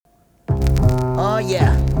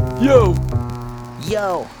yeah. Yo,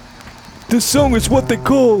 Yo, this song is what they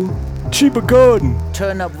call Cheeba Garden.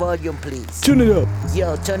 turn up volume, please. Turn it up,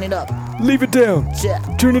 Yo, turn it up. leave it down. Yeah,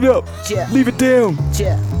 Turn it up, Yeah. leave it down.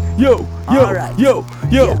 yeah. Yo, Alright. yo,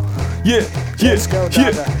 yeah, Let's go,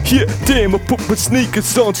 dogger. damn, I put my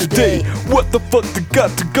sneakers on today. What the fuck, I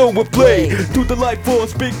got to go and play. Do the life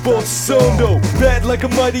force, big boss song though. Bad like a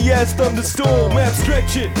mighty ass thunderstorm.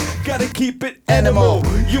 Abstract shit, gotta keep it animal.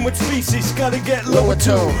 Human species, gotta get lower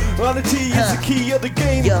too. Reality is the key of the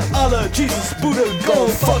game. Yeah. Allah, Jesus, Buddha, go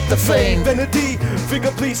fuck the fame. Vanity,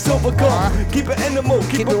 figure please overcome. Keep it animal,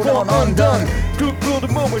 keep it on on undone. Good for the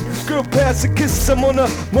moment, girl pass a kiss. I'm on a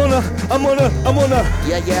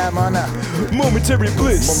Yeah, I'm on a momentary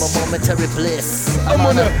bliss. momentary bliss. I'm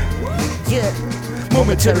on a yeah,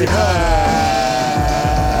 momentary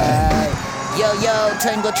high. Yo,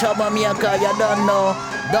 Tango Trouble Miaka, you don't know.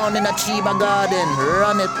 Down in the Cheeba Garden,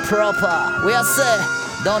 run it proper. We are say,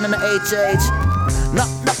 down in the HH. Knock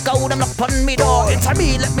out, them knock on me door. It's a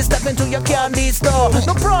me, let me step into your candy store.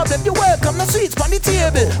 No problem, you welcome, the sweets on the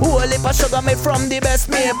table. Whole heap of sugar made from the best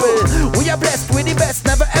maple. We are blessed with the best,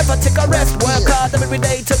 never ever take a rest. Work hard every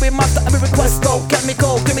day till we master every request. No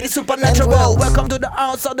chemical, give me the supernatural. Welcome to the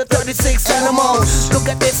house of the 36 animals. Look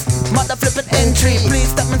at this, mother flipping entry. Please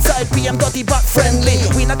step inside, PM dirty but friendly.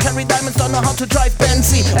 We not carry diamonds, don't know how to drive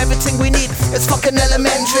Benzie. Everything we need is fucking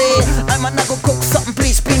elementary. I'm a go cook something,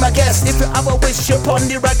 please be my guest. If you ever wish you on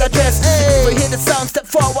the right address, we hear the sound, step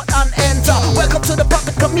forward and enter. Welcome to the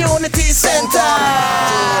Puppet Community Center.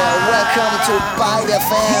 Yeah, welcome to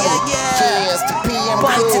ByteFM. Yeah. Cheers to PM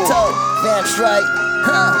Bite it crew. out. That's right.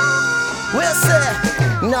 We'll say,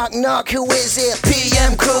 Knock, knock, who is it?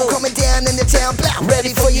 PM crew coming down in the town, blah,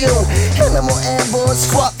 ready for you. Animal ambush,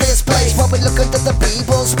 squat this place. While we looking at the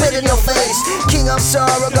people, spit in your face. King of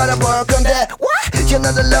sorrow, gotta work on that. What? You're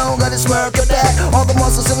not alone, gotta smirk at that. All the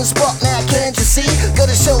muscles in the spot now, can't you see?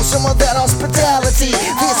 Gotta show some of that hospitality.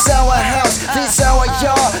 This our house, this our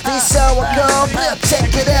yard, this our girl. Blah, check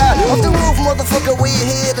it out. Off the roof, motherfucker, we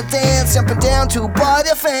here to dance. Jumping down to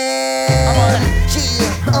ByteFM.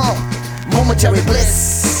 Yeah, momentary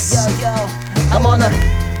bliss. yo, I'm on a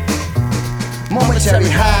momentary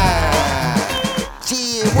high.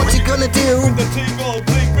 Yeah, what you gonna do? The ting all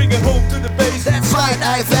blink, bring it home to the base. That's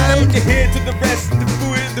ByteFM. Put your hand to the rest, and the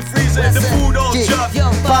food in the freezer, and the food all chopped. yo,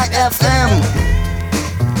 ByteFM.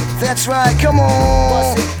 That's right, come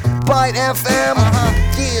on. ByteFM.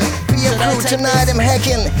 Yeah, PM crew tonight, I'm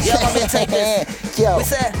hacking. Yo, let me take this. Yo. We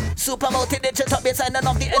say, super motivated, top inside and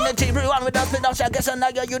of the energy. Rewind with us, without shot, guess now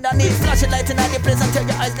you don't need. Flashing light in the place until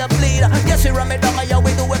your eyes get bleed. Yes, we run me down, yo,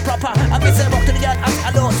 we do it proper. I miss it, walk to the yard, ask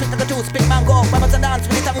alone, sweet like a juice, big mango. Mamas and dance,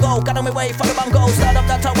 we need time go. Got on my way for the bango. Start up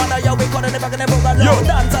that tower, yo, we call it back in the book. Yo,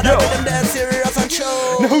 Dance and yo. rhythm there, serious and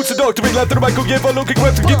show. Now who's the dog to be left to the mic? Go give a looking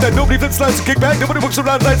web to keep that nobody flips lines to kick back. Nobody walks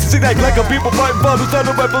around nice and sing that like a people fighting bottles down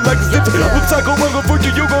the rifle like a stitch. With psycho one go put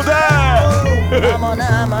you go down. I'm on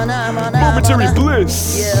Momentary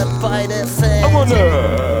bliss. Yeah, ByteFM. I'm on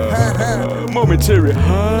a momentary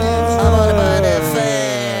high. I'm on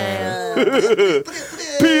ByteFM.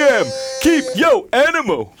 PM, keep yo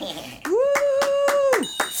animal.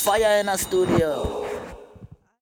 Fire in a studio.